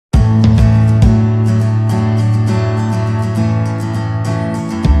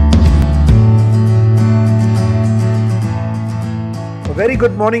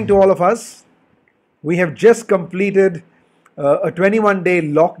good morning to all of us. We have just completed a 21-day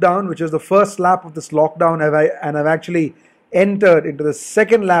lockdown, which is the first lap of this lockdown, and I've actually entered into the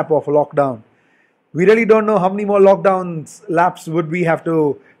second lap of lockdown. We really don't know how many more lockdowns laps would we have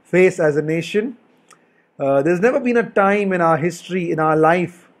to face as a nation. There's never been a time in our history, in our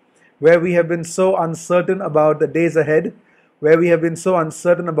life, where we have been so uncertain about the days ahead, where we have been so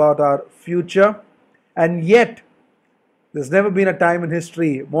uncertain about our future, and yet there's never been a time in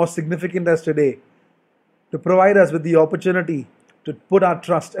history more significant as today to provide us with the opportunity to put our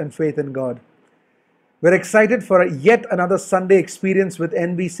trust and faith in God. We're excited for yet another Sunday experience with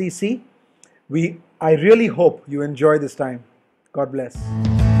NBCC. I really hope you enjoy this time. God bless.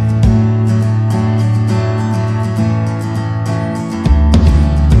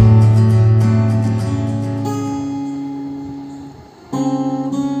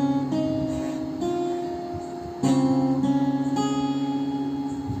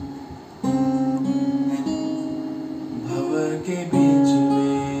 के बीच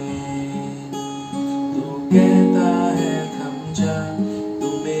में तू कहता है थम जा, तू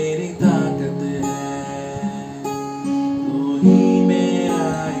मेरी ताकत है, तू ही मेरा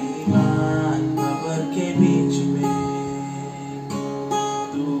ईमान। खबर के बीच में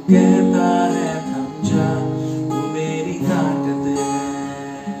तू कहता है थम जा, तू मेरी ताकत है,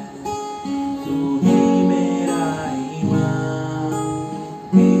 तू ही मेरा ईमान।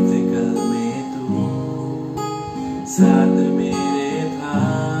 बेफिक्र में तू साथ मेरे था,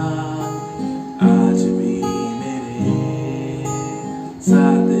 आज भी मेरे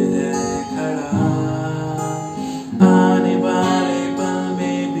साथ है खड़ा। आने वाले पल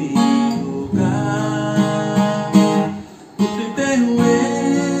में भी होगा, उठते हुए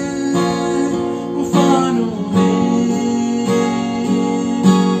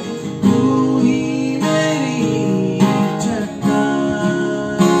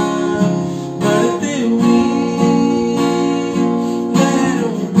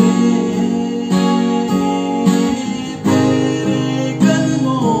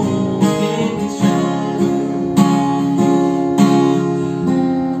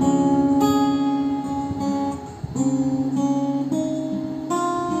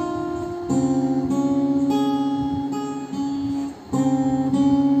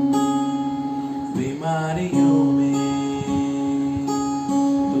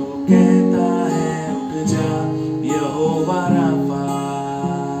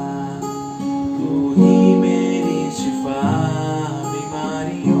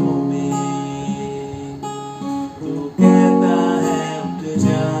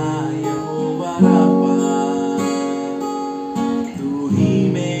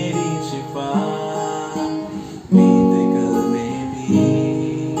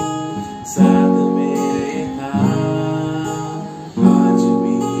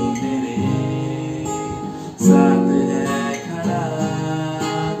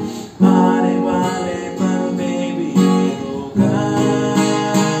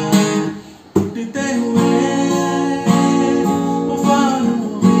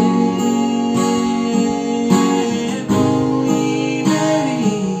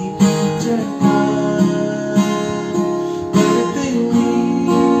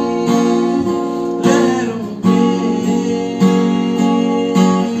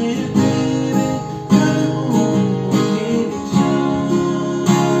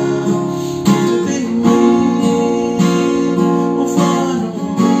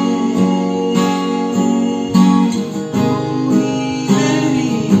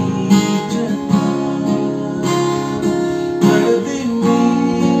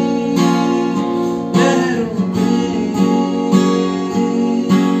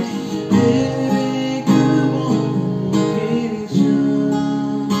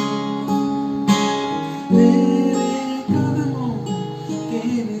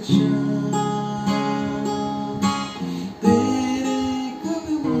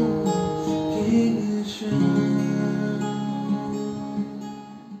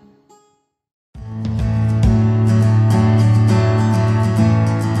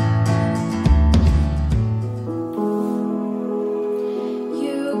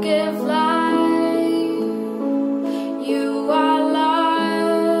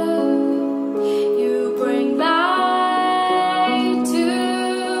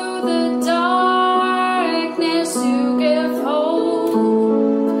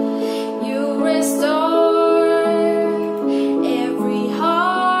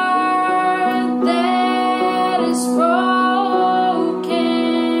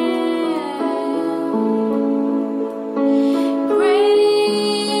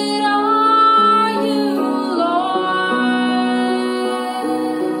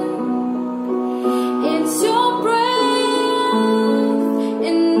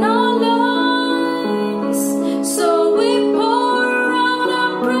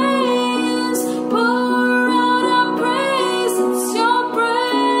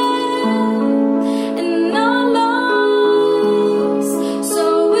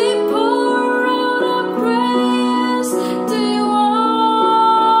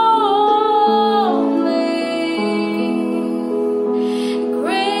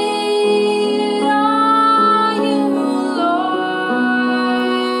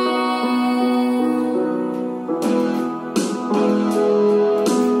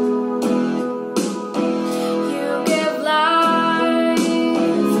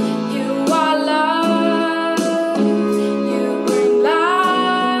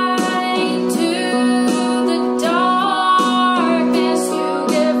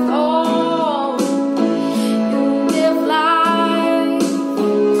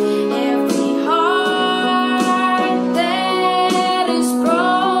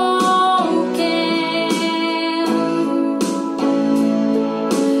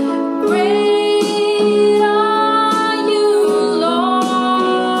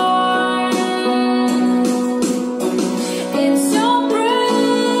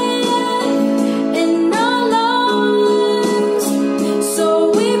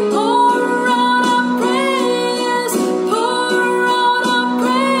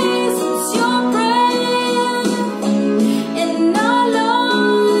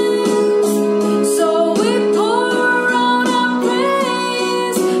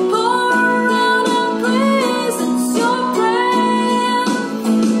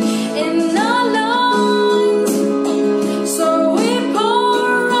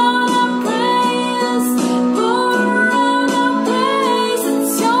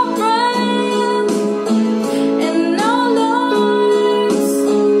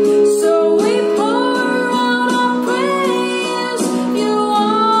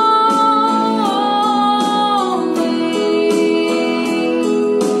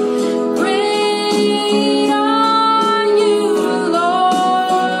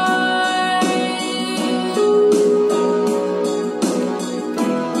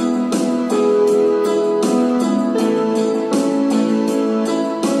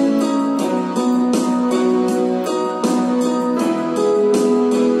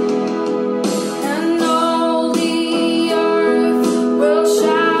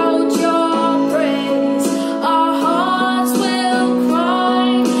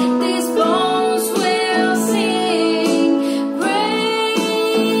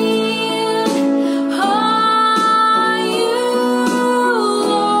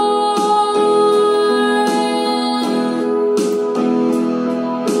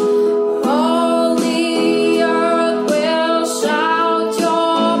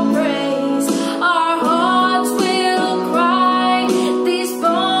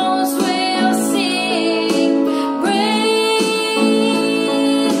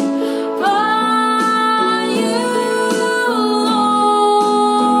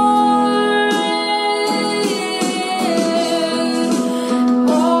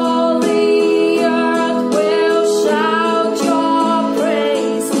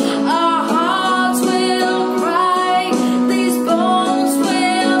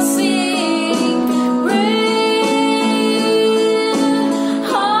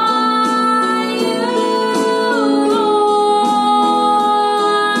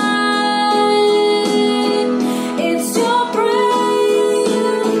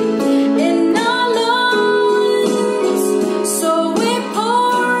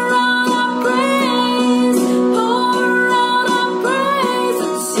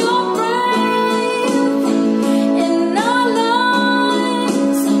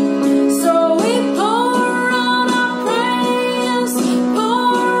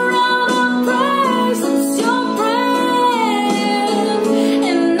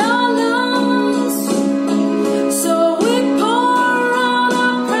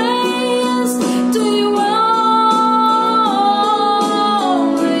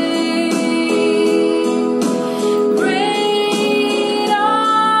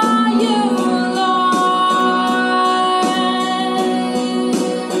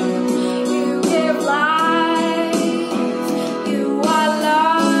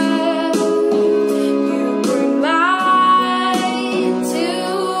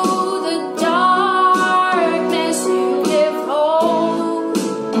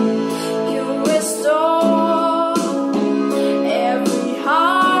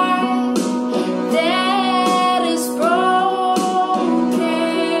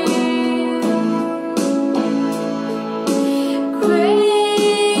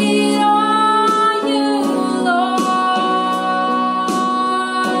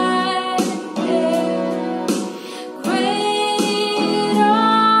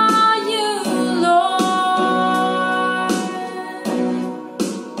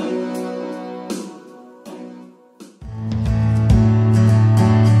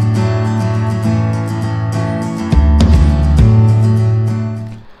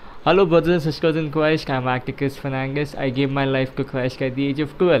Hello, brothers and sisters in Christ. I'm Atticus Fernandez. I gave my life to Christ at the age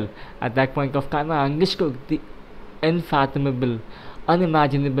of 12. At that point of time, I understood the unfathomable,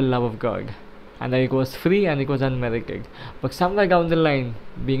 unimaginable love of God, and that it was free and it was unmerited. But somewhere down the line,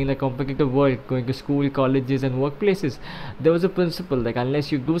 being in a competitive world, going to school, colleges, and workplaces, there was a principle like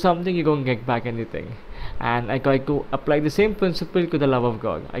unless you do something, you don't get back anything. And I tried to apply the same principle to the love of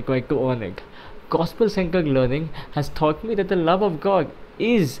God. I tried to earn it. Gospel centered learning has taught me that the love of God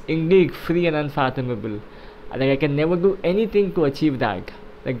is indeed free and unfathomable. Like I can never do anything to achieve that.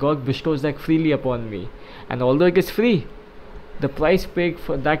 Like God bestows that freely upon me. And although it is free, the price paid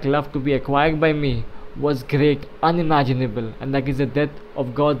for that love to be acquired by me was great, unimaginable, and that is the death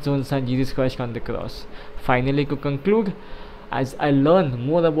of God's own Son Jesus Christ on the cross. Finally, to conclude, as I learn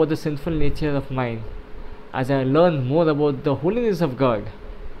more about the sinful nature of mine, as I learn more about the holiness of God,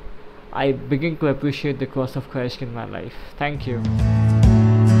 I begin to appreciate the cross of Christ in my life. Thank you.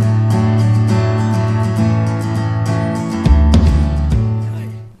 Hi.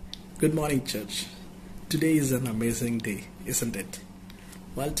 Good morning, church. Today is an amazing day, isn't it?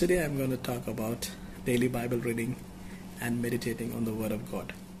 Well, today I'm going to talk about daily Bible reading and meditating on the Word of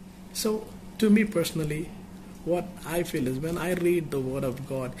God. So, to me personally, what I feel is when I read the Word of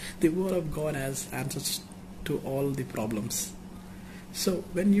God has answers to all the problems. So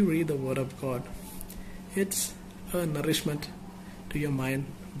when you read the Word of God, it's a nourishment to your mind,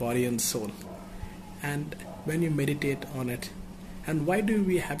 body and soul. And when you meditate on it, and why do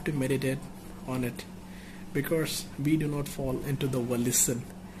we have to meditate on it? Because we do not fall into the worldly sin.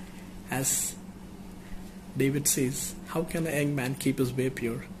 As David says, how can a young man keep his way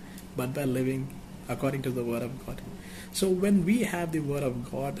pure? But by living according to the Word of God. So when we have the Word of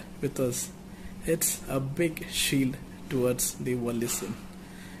God with us, it's a big shield towards the worldly sin.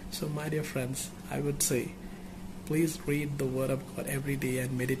 So my dear friends, I would say, please read the Word of God every day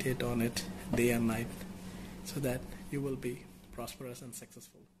and meditate on it day and night, so that you will be prosperous and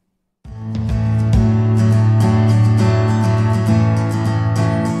successful.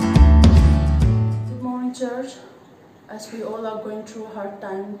 Good morning, church. As we all are going through a hard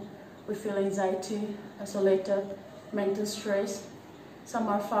time, we feel anxiety, isolated, mental stress. Some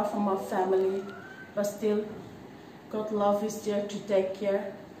are far from our family, but still God's love is there to take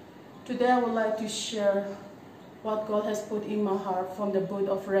care. Today I would like to share what God has put in my heart from the book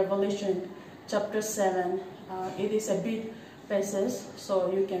of Revelation, chapter 7. It is a big passage, so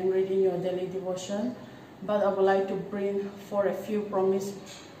you can read in your daily devotion. But I would like to bring for a few promises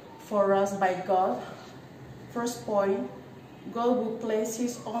for us by God. First point, God will place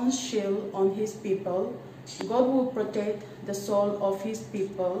His own shield on His people. God will protect the soul of His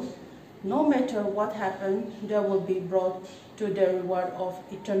people. No matter what happens, they will be brought to the reward of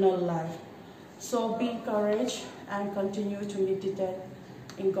eternal life. So be encouraged and continue to meditate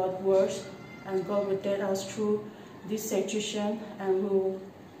in God's words, and God will take us through this situation, and we will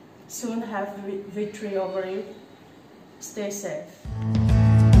soon have victory over it. Stay safe.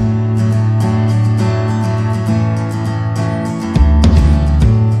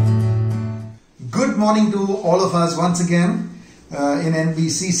 Good morning to all of us once again in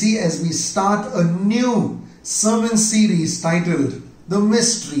NBCC as we start a new sermon series titled The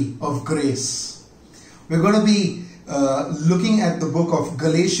Mystery of Grace. We're going to be looking at the book of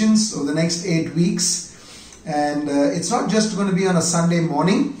Galatians over the next 8 weeks, and it's not just going to be on a Sunday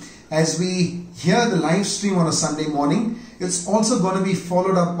morning as we hear the live stream on a Sunday morning. It's also going to be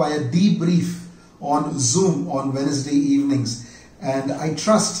followed up by a debrief on Zoom on Wednesday evenings, and I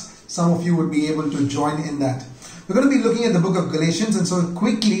trust some of you would be able to join in that. We're going to be looking at the book of Galatians, and so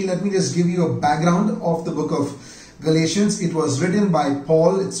quickly let me just give you a background of the book of Galatians. It was written by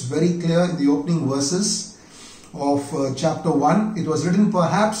Paul. It's very clear in the opening verses of chapter 1. It was written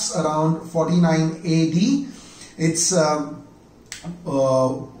perhaps around 49 AD. It's one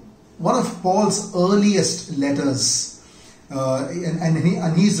of Paul's earliest letters,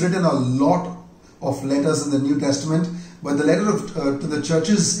 and he's written a lot of letters in the New Testament, but the letter to the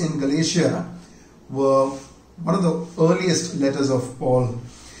churches in Galatia were one of the earliest letters of Paul.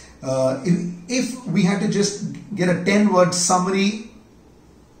 If we had to just get a 10-word summary,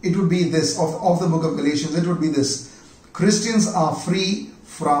 it would be this, of the book of Galatians, it would be this: Christians are free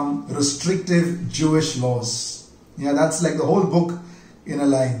from restrictive Jewish laws. Yeah, that's like the whole book in a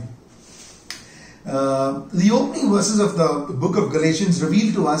line. The opening verses of the book of Galatians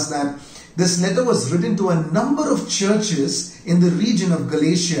reveal to us that this letter was written to a number of churches in the region of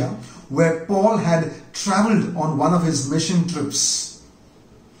Galatia, where Paul had traveled on one of his mission trips.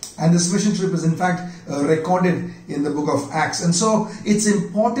 And this mission trip is in fact recorded in the book of Acts. And so it's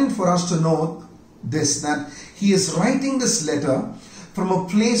important for us to know this, that he is writing this letter from a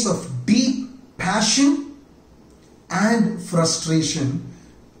place of deep passion and frustration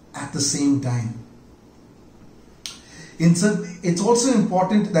at the same time. It's also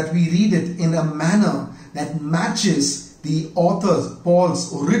important that we read it in a manner that matches the author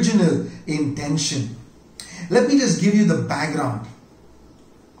Paul's original intention. Let me just give you the background.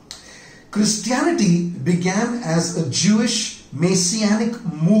 Christianity began as a Jewish messianic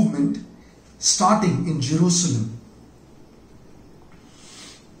movement starting in Jerusalem.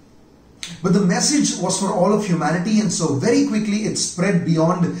 But the message was for all of humanity, and so very quickly it spread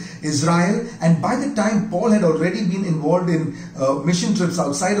beyond Israel. And by the time Paul had already been involved in mission trips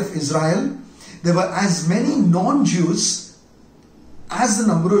outside of Israel, there were as many non-Jews as the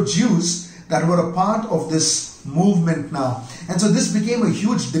number of Jews that were a part of this movement now. And so this became a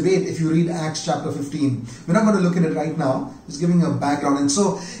huge debate if you read Acts chapter 15. We're not going to look at it right now, just giving a background. And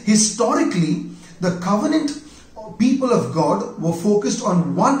so historically, the covenant people of God were focused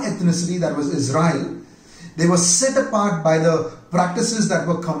on one ethnicity, that was Israel. They were set apart by the practices that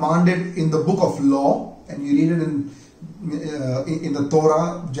were commanded in the book of law, and you read it in the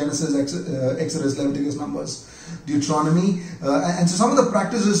Torah, Genesis, Exodus, Leviticus, Numbers, Deuteronomy. And so some of the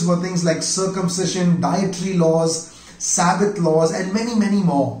practices were things like circumcision, dietary laws, Sabbath laws, and many, many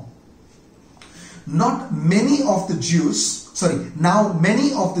more. Now many of the Jews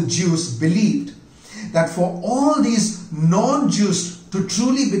believed that for all these non-Jews to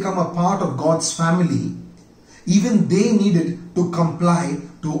truly become a part of God's family, even they needed to comply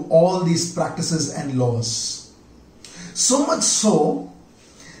to all these practices and laws. So much so,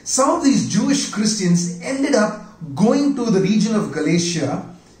 some of these Jewish Christians ended up going to the region of Galatia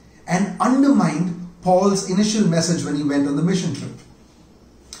and undermined Paul's initial message when he went on the mission trip.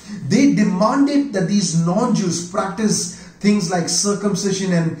 They demanded that these non-Jews practice things like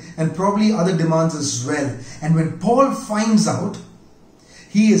circumcision and probably other demands as well. And when Paul finds out,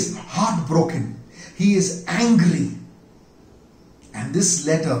 he is heartbroken. He is angry. And this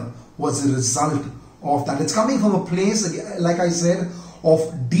letter was a result of that. It's coming from a place, like I said,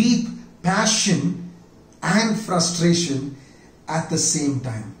 of deep passion and frustration at the same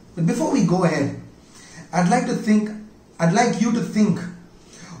time. But before we go ahead, I'd like you to think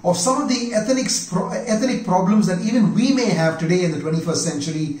of some of the ethnic problems that even we may have today in the 21st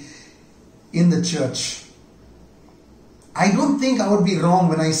century in the church. I don't think I would be wrong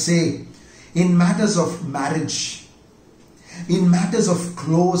when I say in matters of marriage, in matters of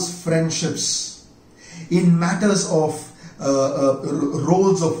close friendships, in matters of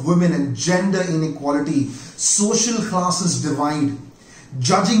roles of women and gender inequality, social classes divide,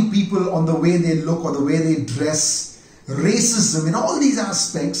 judging people on the way they look or the way they dress, racism, in all these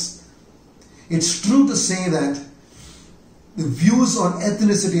aspects, it's true to say that the views on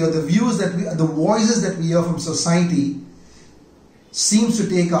ethnicity, or the voices that we hear from society, seems to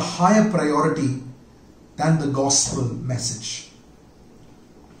take a higher priority than the gospel message.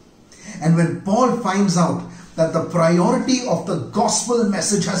 And when Paul finds out that the priority of the gospel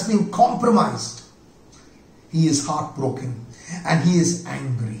message has been compromised, he is heartbroken and he is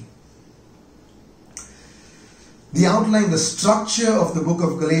angry. The outline, the structure of the book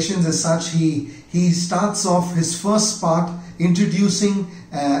of Galatians is such. He starts off his first part introducing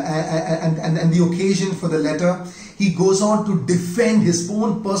and the occasion for the letter. He goes on to defend his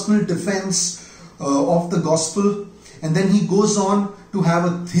own personal defense of the gospel, and then he goes on to have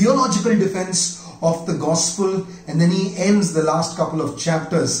a theological defense of the gospel, and then he ends the last couple of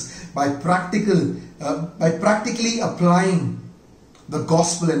chapters by practically applying the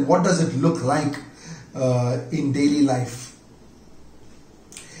gospel and what does it look like in daily life.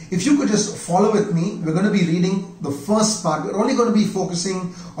 If you could just follow with me, we're going to be reading the first part. We're only going to be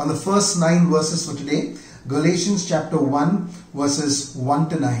focusing on the first 9 verses for today. Galatians chapter 1 verses 1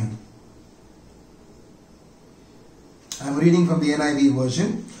 to 9. I'm reading from the NIV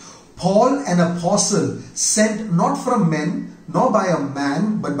version. Paul, an apostle, sent not from men, nor by a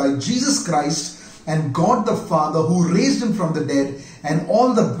man, but by Jesus Christ and God the Father, who raised him from the dead, and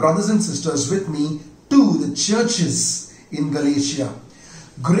all the brothers and sisters with me, to the churches in Galatia.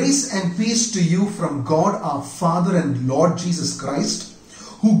 Grace and peace to you from God our Father and Lord Jesus Christ,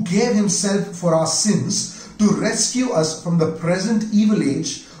 who gave himself for our sins to rescue us from the present evil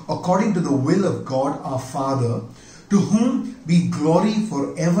age, according to the will of God our Father, to whom be glory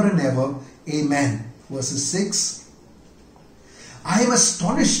forever and ever. Amen. Verses 6. I am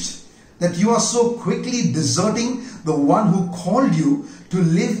astonished that you are so quickly deserting the one who called you to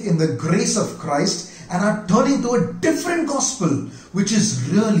live in the grace of Christ, and are turning to a different gospel, which is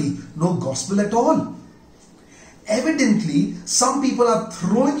really no gospel at all. evidently some people are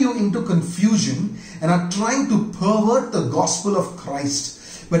throwing you into confusion and are trying to pervert the gospel of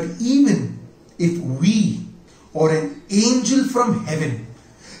Christ. But even if we or an angel from heaven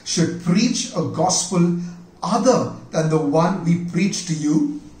should preach a gospel other than the one we preach to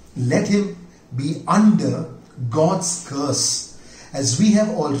you, let him be under God's curse. As we have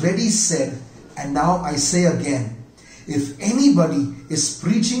already said, and now I say again, if anybody is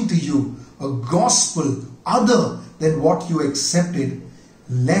preaching to you a gospel other than what you accepted,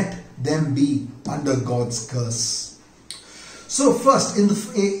 let them be under God's curse. So first, in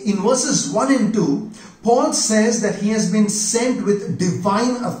verses 1 and 2, Paul says that he has been sent with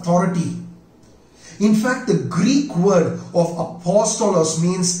divine authority. In fact, the Greek word of apostolos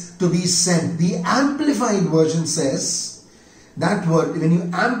means to be sent. The Amplified version says, that word, when you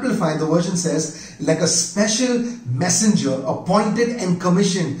amplify, the version says, like a special messenger appointed and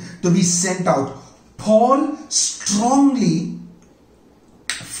commissioned to be sent out. Paul strongly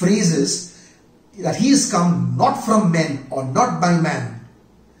phrases that he has come not from men or not by man.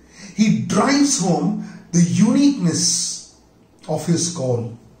 He drives home the uniqueness of his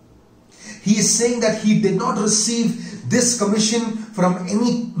call. He is saying that he did not receive this commission from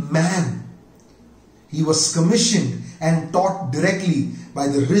any man. He was commissioned and taught directly by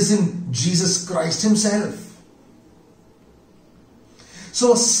the risen Jesus Christ himself.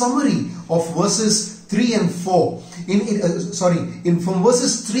 So a summary of verses 3 and 4. From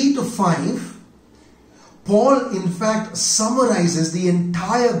verses 3 to 5, Paul in fact summarizes the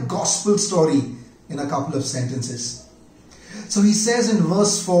entire gospel story in a couple of sentences. So he says in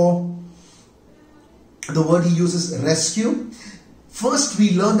verse 4, the word he uses, rescue. First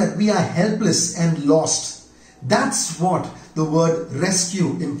we learn that we are helpless and lost. That's what the word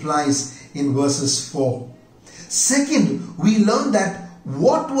rescue implies in verses 4. Second, we learn that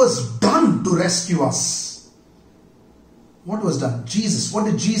what was done to rescue us. What was done? Jesus. What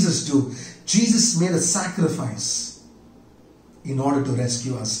did Jesus do? Jesus made a sacrifice in order to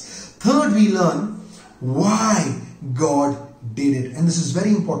rescue us. Third, we learn why God did it. And this is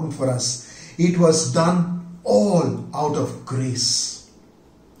very important for us. It was done all out of grace.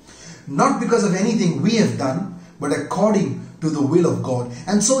 Not because of anything we have done, but according to the will of God.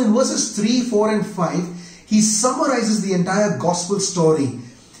 And so in verses 3, 4 and 5, he summarizes the entire gospel story,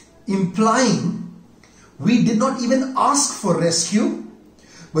 implying we did not even ask for rescue,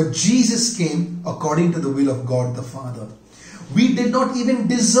 but Jesus came according to the will of God the Father. We did not even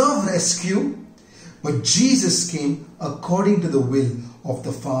deserve rescue, but Jesus came according to the will of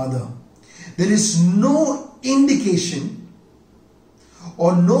the Father. There is no indication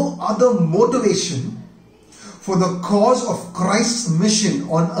or no other motivation for the cause of Christ's mission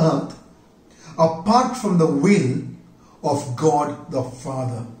on earth apart from the will of God the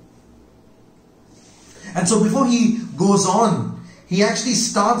Father. And so before he goes on, he actually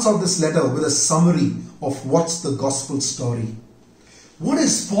starts off this letter with a summary of what's the gospel story. What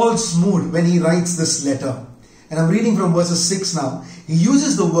is Paul's mood when he writes this letter? And I'm reading from verses 6 now. He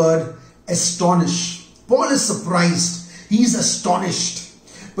uses the word astonish. Paul is surprised. He's astonished.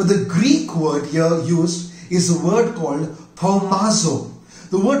 But the Greek word here used is a word called thaumazo.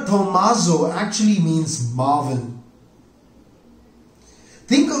 The word thaumazo actually means marvel.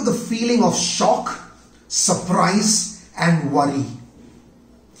 Think of the feeling of shock, surprise and worry.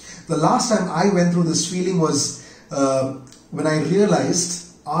 The last time I went through this feeling was when I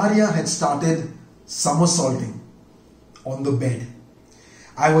realized Arya had started somersaulting on the bed.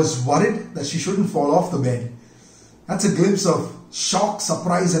 I was worried that she shouldn't fall off the bed. That's a glimpse of shock,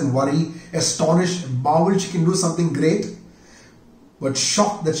 surprise and worry, astonished, marveled she can do something great, but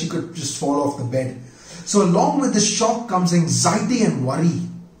shocked that she could just fall off the bed. So along with the shock comes anxiety and worry.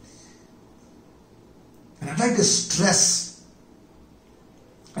 And I'd like to stress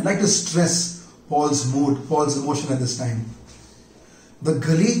Paul's mood, Paul's emotion at this time. The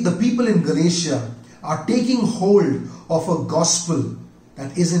people in Galatia are taking hold of a gospel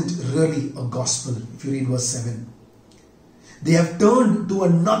that isn't really a gospel, if you read verse 7. They have turned to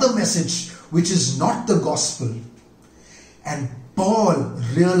another message which is not the gospel. And Paul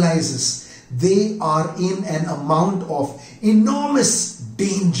realizes they are in an amount of enormous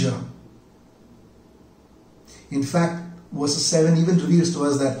danger. In fact, verse 7 even reveals to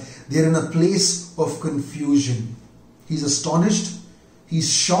us that they are in a place of confusion. He's astonished,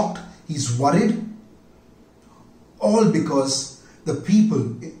 he's shocked, he's worried, all because the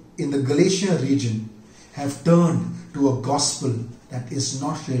people in the Galatia region have turned to a gospel that is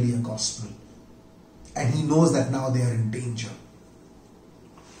not really a gospel. And he knows that now they are in danger.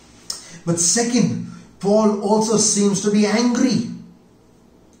 But second, Paul also seems to be angry.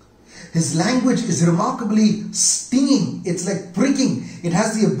 His language is remarkably stinging. It's like pricking. It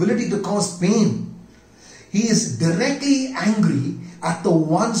has the ability to cause pain. He is directly angry at the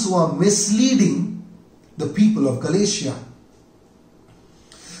ones who are misleading the people of Galatia.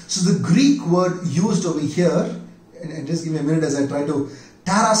 So the Greek word used over here, and just give me a minute as I try to,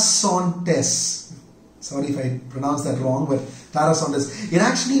 tarasontes. Sorry if I pronounce that wrong, but tarasontes. It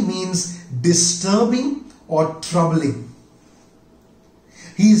actually means disturbing or troubling.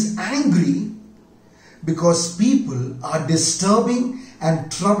 He is angry because people are disturbing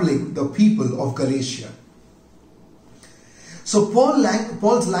and troubling the people of Galatia. So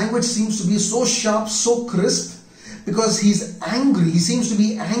Paul's language seems to be so sharp, so crisp, because he's angry. He seems to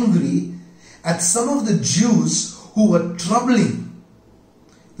be angry at some of the Jews who were troubling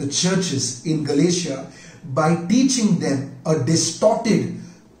the churches in Galatia by teaching them a distorted,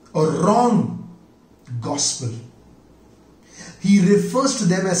 a wrong gospel. He refers to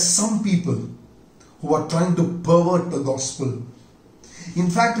them as some people who are trying to pervert the gospel.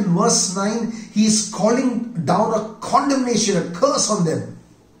 In fact, in verse 9, he is calling down a condemnation, a curse on them.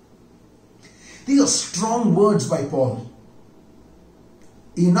 These are strong words by Paul,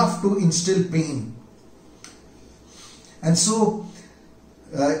 enough to instill pain. And so,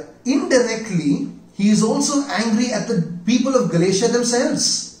 indirectly, he is also angry at the people of Galatia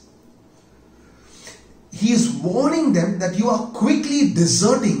themselves. He is warning them that you are quickly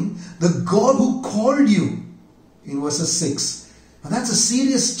deserting the God who called you, in verses 6. Now that's a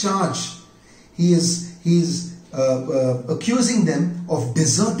serious charge. He is accusing them of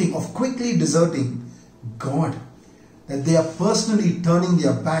deserting, of quickly deserting God. That they are personally turning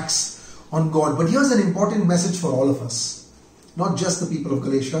their backs on God. But here's an important message for all of us. Not just the people of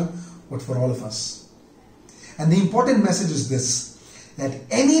Galatia, but for all of us. And the important message is this, that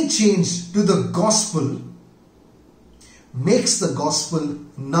any change to the gospel makes the gospel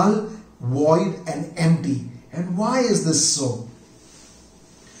null, void and empty. And why is this so?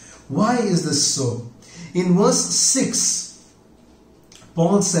 Why is this so? In verse 6,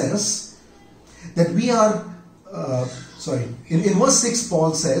 Paul says that we are, in verse 6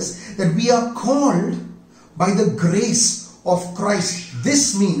 Paul says that we are called by the grace of Christ.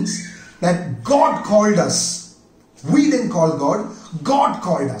 This means that God called us. We didn't call God, God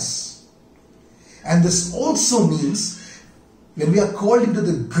called us. And this also means when we are called into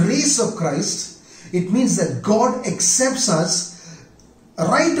the grace of Christ, it means that God accepts us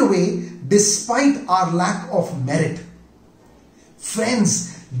right away despite our lack of merit.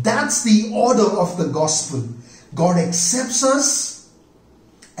 Friends, that's the order of the gospel. God accepts us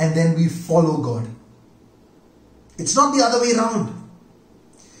and then we follow God. It's not the other way around.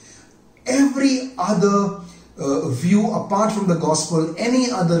 Every other view apart from the gospel,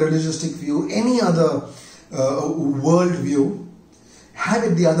 any other religioustic view, any other world view, have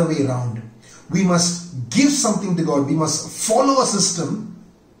it the other way around. We must give something to God. We must follow a system,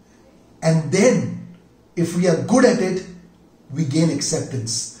 and then if we are good at it, we gain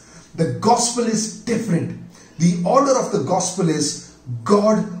acceptance. The gospel is different. The order of the gospel is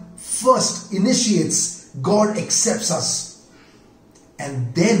God first initiates, God accepts us,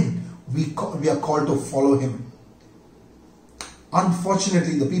 and then we are called to follow Him.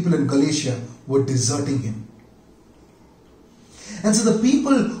 Unfortunately, the people in Galatia were deserting Him. And so the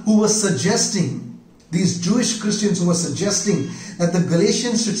people who were suggesting, these Jewish Christians who were suggesting that the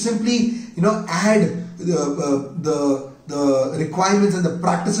Galatians should simply, add the requirements and the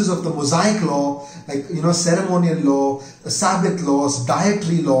practices of the Mosaic law, like, ceremonial law, Sabbath laws,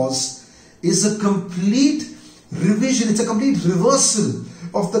 dietary laws, is a complete revision. It's a complete reversal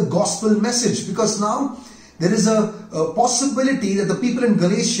of the gospel message, because now there is a possibility that the people in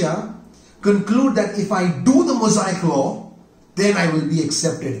Galatia conclude that if I do the Mosaic law, then I will be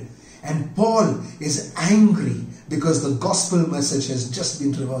accepted. And Paul is angry because the gospel message has just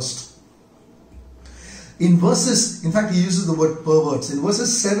been reversed. In fact, he uses the word perverts. In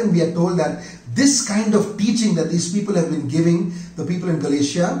verses 7, we are told that this kind of teaching that these people have been giving, the people in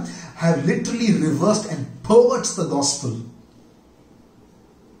Galatia, have literally reversed and perverts the gospel.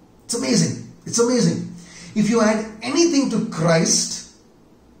 It's amazing. It's amazing. If you add anything to Christ,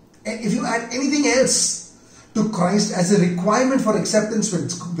 if you add anything else to Christ as a requirement for acceptance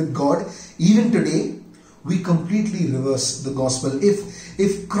with God, even today, we completely reverse the gospel.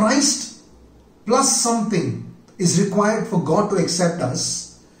 If Christ plus something is required for God to accept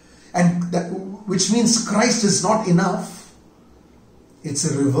us, and which means Christ is not enough, it's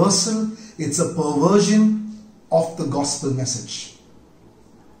a reversal, it's a perversion of the gospel message.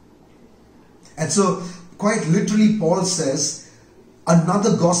 And so, quite literally, Paul says,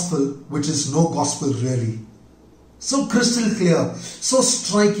 another gospel which is no gospel really. So crystal clear, so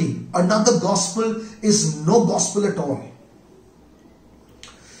striking. Another gospel is no gospel at all.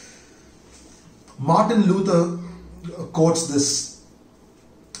 Martin Luther quotes this: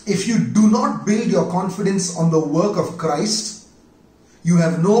 if you do not build your confidence on the work of Christ, you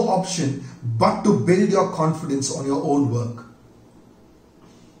have no option but to build your confidence on your own work.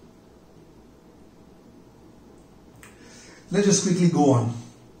 Let's just quickly go on.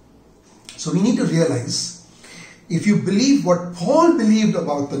 So we need to realize, if you believe what Paul believed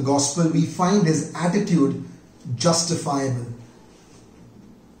about the gospel, we find his attitude justifiable.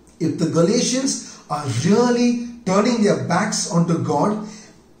 If the Galatians are really turning their backs onto God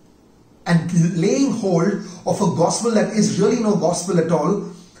and laying hold of a gospel that is really no gospel at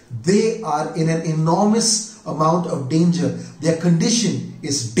all, they are in an enormous amount of danger. Their condition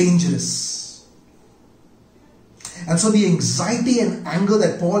is dangerous. And so the anxiety and anger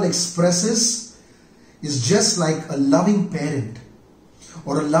that Paul expresses is just like a loving parent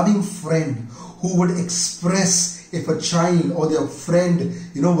or a loving friend who would express if a child or their friend,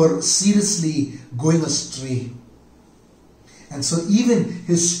 were seriously going astray. And so even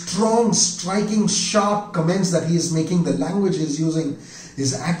his strong, striking, sharp comments that he is making, the language he is using,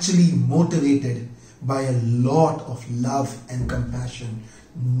 is actually motivated by a lot of love and compassion,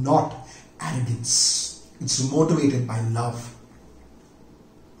 not arrogance. It's motivated by love.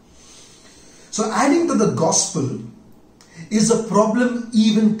 So adding to the gospel is a problem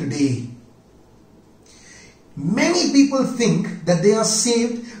even today. Many people think that they are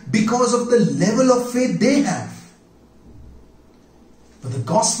saved because of the level of faith they have. But the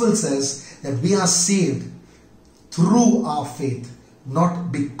gospel says that we are saved through our faith,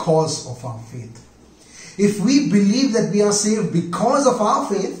 not because of our faith. If we believe that we are saved because of our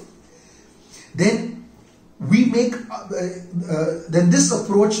faith, then then this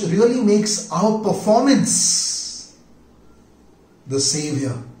approach really makes our performance the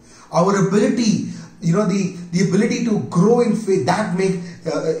savior. Our ability, the ability to grow in faith,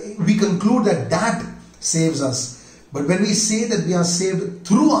 we conclude that saves us. But when we say that we are saved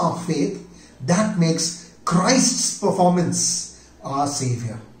through our faith, that makes Christ's performance our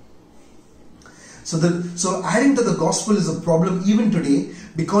savior. So adding to the gospel is a problem even today,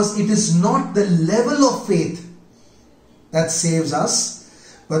 because it is not the level of faith that saves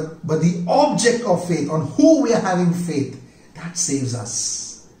us, but the object of faith, on who we are having faith, that saves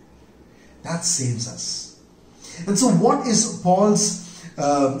us. That saves us. And so what is Paul's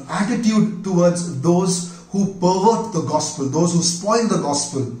attitude towards those who pervert the gospel, those who spoil the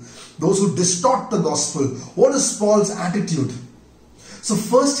gospel, those who distort the gospel? What is Paul's attitude? So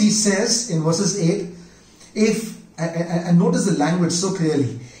first he says in verses 8, and notice the language so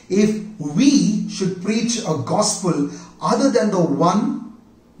clearly, if we should preach a gospel other than the one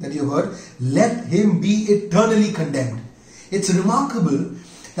that you heard, let him be eternally condemned. It's remarkable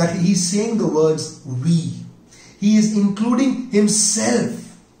that he's saying the words we. He is including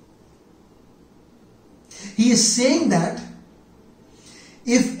himself. He is saying that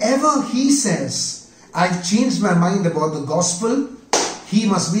if ever he says, I've changed my mind about the gospel, he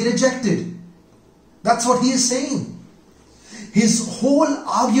must be rejected. That's what he is saying. His whole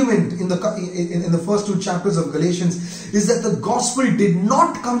argument in the first two chapters of Galatians is that the gospel did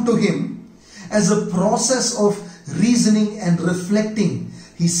not come to him as a process of reasoning and reflecting.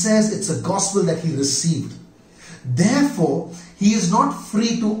 He says it's a gospel that he received. Therefore, he is not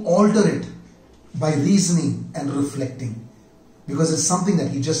free to alter it by reasoning and reflecting, because it's something that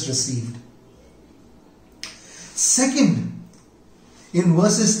he just received. Second, in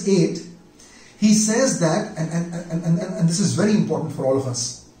verses 8, he says that, and this is very important for all of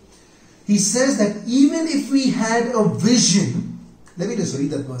us, he says that even if we had a vision, let me just read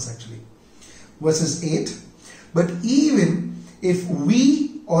that verse actually, verses 8, but even if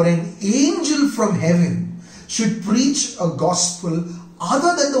we or an angel from heaven should preach a gospel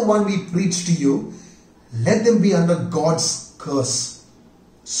other than the one we preach to you, let them be under God's curse.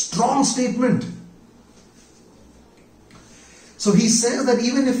 Strong statement. So he says that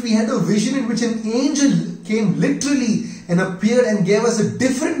even if we had a vision in which an angel came literally and appeared and gave us a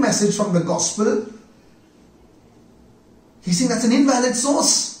different message from the gospel, he's saying that's an invalid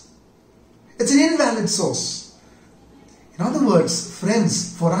source. It's an invalid source. In other words,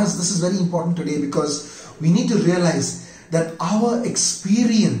 friends, for us this is very important today, because we need to realize that our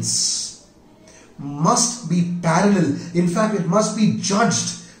experience must be parallel. In fact, it must be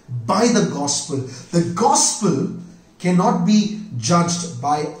judged by the gospel. The gospel cannot be judged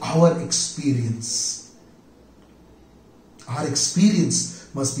by our experience. Our experience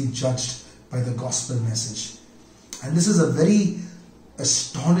must be judged by the gospel message. And this is a very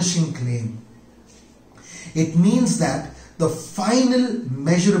astonishing claim. It means that the final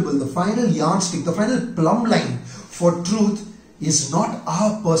measurable, the final yardstick, the final plumb line for truth is not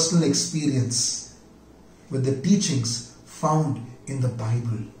our personal experience, but the teachings found in the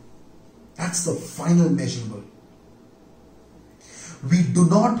Bible. That's the final measurable. We do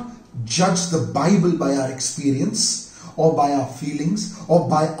not judge the Bible by our experience or by our feelings or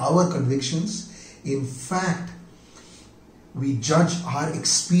by our convictions. In fact, we judge our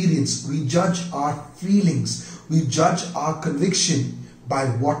experience, we judge our feelings, we judge our conviction by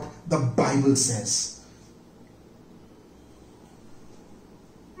what the Bible says.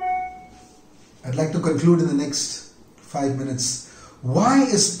 I'd like to conclude in the next 5 minutes. Why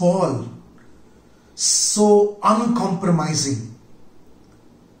is Paul so uncompromising?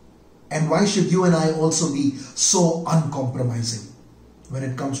 And why should you and I also be so uncompromising when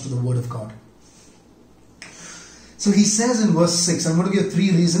it comes to the Word of God? So he says in verse 6, I'm going to give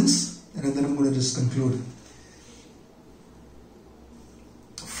 3 reasons and then I'm going to just conclude.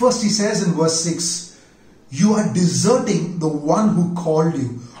 First, he says in verse 6, you are deserting the one who called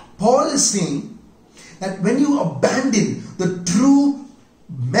you. Paul is saying that when you abandon the true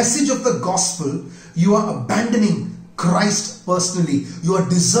message of the gospel, you are abandoning Christ personally. You are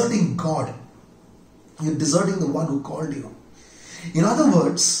deserting God. You're deserting the one who called you. In other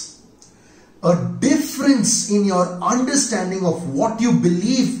words, a difference in your understanding of what you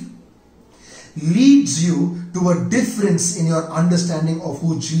believe leads you to a difference in your understanding of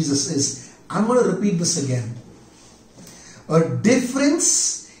who Jesus is. I'm going to repeat this again. A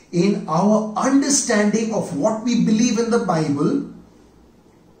difference in our understanding of what we believe in the Bible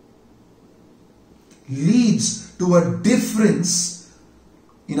leads to a difference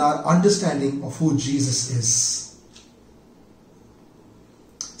in our understanding of who Jesus is.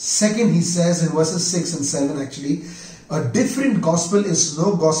 Second, he says in verses 6 and 7 actually, a different gospel is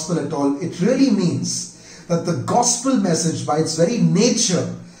no gospel at all. It really means that the gospel message by its very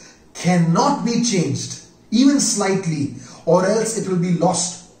nature cannot be changed, even slightly, or else it will be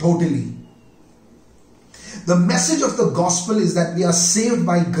lost totally. The message of the gospel is that we are saved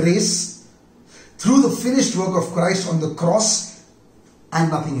by grace through the finished work of Christ on the cross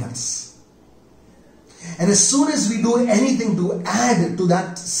and nothing else. And as soon as we do anything to add to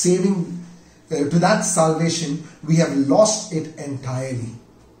that saving, to that salvation, we have lost it entirely.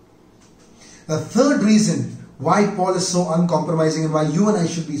 The third reason why Paul is so uncompromising and why you and I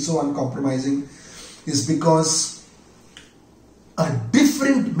should be so uncompromising is because a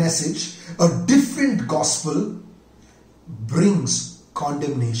different message, a different gospel brings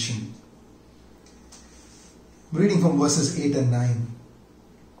condemnation. I'm reading from verses 8 and 9.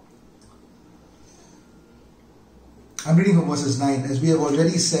 I'm reading from verses 9. As we have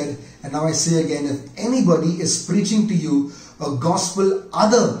already said, and now I say again, if anybody is preaching to you a gospel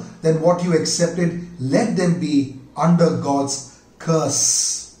other than what you accepted, let them be under God's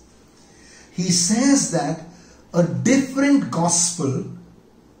curse. He says that a different gospel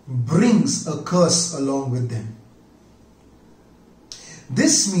brings a curse along with them.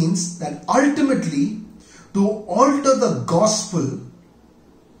 This means that ultimately, to alter the gospel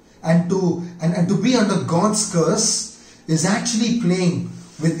and to be under God's curse is actually playing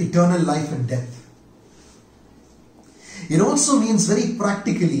with eternal life and death. It also means very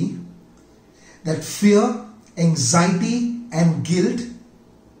practically that fear, anxiety and guilt,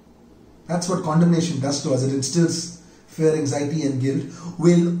 that's what condemnation does to us. It instills fear, anxiety and guilt,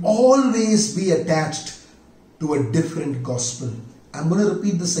 will always be attached to a different gospel. I'm going to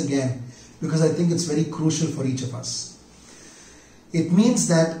repeat this again because I think it's very crucial for each of us. It means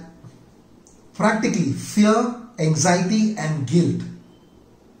that practically fear, anxiety and guilt,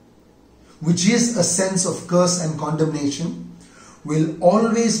 which is a sense of curse and condemnation, will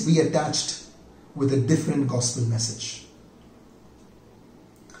always be attached with a different gospel message.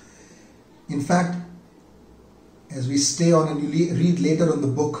 In fact, as we stay on and you read later in the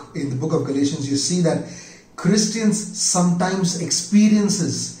book of Galatians, you see that Christians sometimes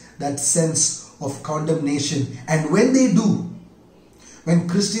experiences that sense of condemnation. And when they do, when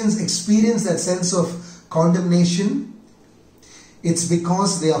Christians experience that sense of condemnation, it's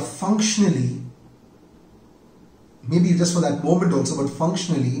because they are functionally, maybe just for that moment also, but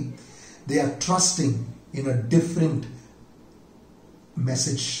functionally, they are trusting in a different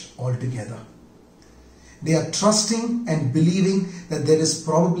message altogether. They are trusting and believing that there is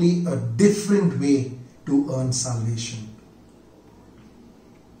probably a different way to earn salvation.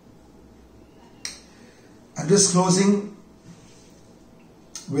 I'm just closing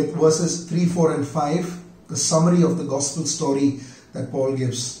with verses 3, 4 and 5, the summary of the gospel story that Paul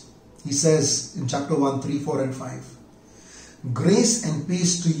gives. He says in chapter 1, 3, 4 and 5, Grace and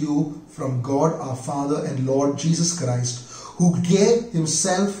peace to you from God our Father and Lord Jesus Christ, who gave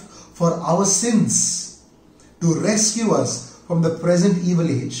himself for our sins to rescue us from the present evil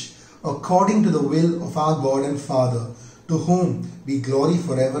age, according to the will of our God and Father, to whom be glory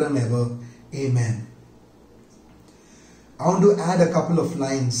forever and ever. Amen. I want to add a couple of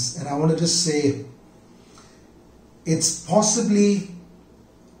lines, and I want to just say, it's possibly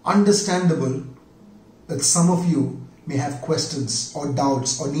understandable that some of you may have questions or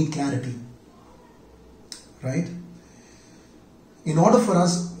doubts or need clarity, right? In order for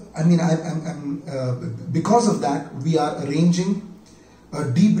us, because of that, we are arranging a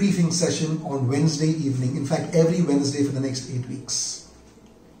debriefing session on Wednesday evening. In fact, every Wednesday for the next 8 weeks.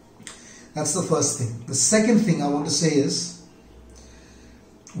 That's the first thing. The second thing I want to say is,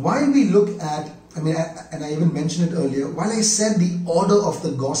 while we look at, and I even mentioned it earlier, while I said the order of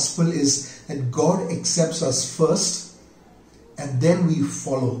the gospel is that God accepts us first and then we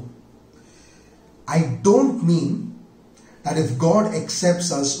follow, I don't mean that if God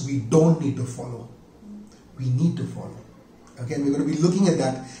accepts us, we don't need to follow. We need to follow. Okay, and we're going to be looking at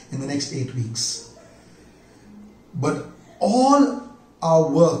that in the next 8 weeks. But all our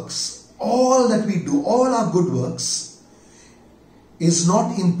works, all that we do, all our good works, is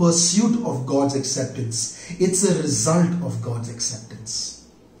not in pursuit of God's acceptance. It's a result of God's acceptance.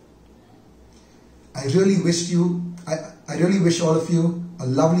 I really wish all of you a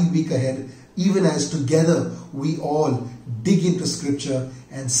lovely week ahead, even as together we all dig into Scripture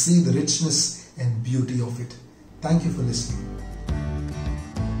and see the richness and beauty of it. Thank you for listening.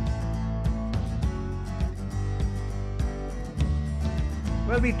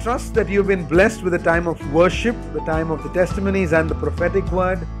 Well, we trust that you've been blessed with the time of worship, the time of the testimonies and the prophetic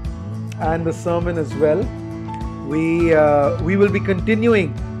word and the sermon as well. We will be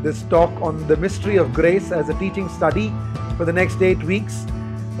continuing this talk on the mystery of grace as a teaching study for the next 8 weeks.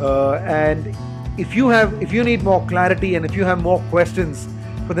 And if you need more clarity and if you have more questions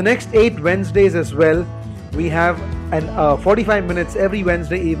for the next 8 Wednesdays as well, we have 45 minutes every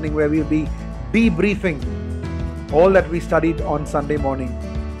Wednesday evening where we'll be debriefing all that we studied on Sunday morning.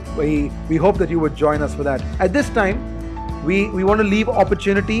 We hope that you would join us for that. At this time, we want to leave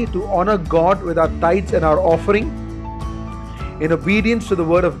opportunity to honor God with our tithes and our offering in obedience to the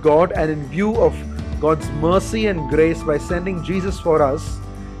word of God and in view of God's mercy and grace by sending Jesus for us,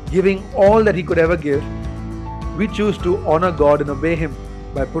 giving all that he could ever give. We choose to honor God and obey him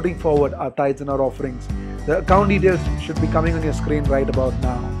by putting forward our tithes and our offerings. The account details should be coming on your screen right about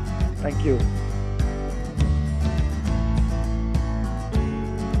now. Thank you.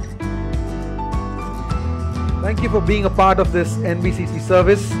 Thank you for being a part of this NBCC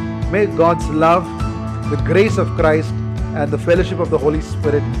service. May God's love, the grace of Christ, and the fellowship of the Holy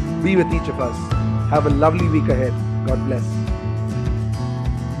Spirit be with each of us. Have a lovely week ahead. God bless.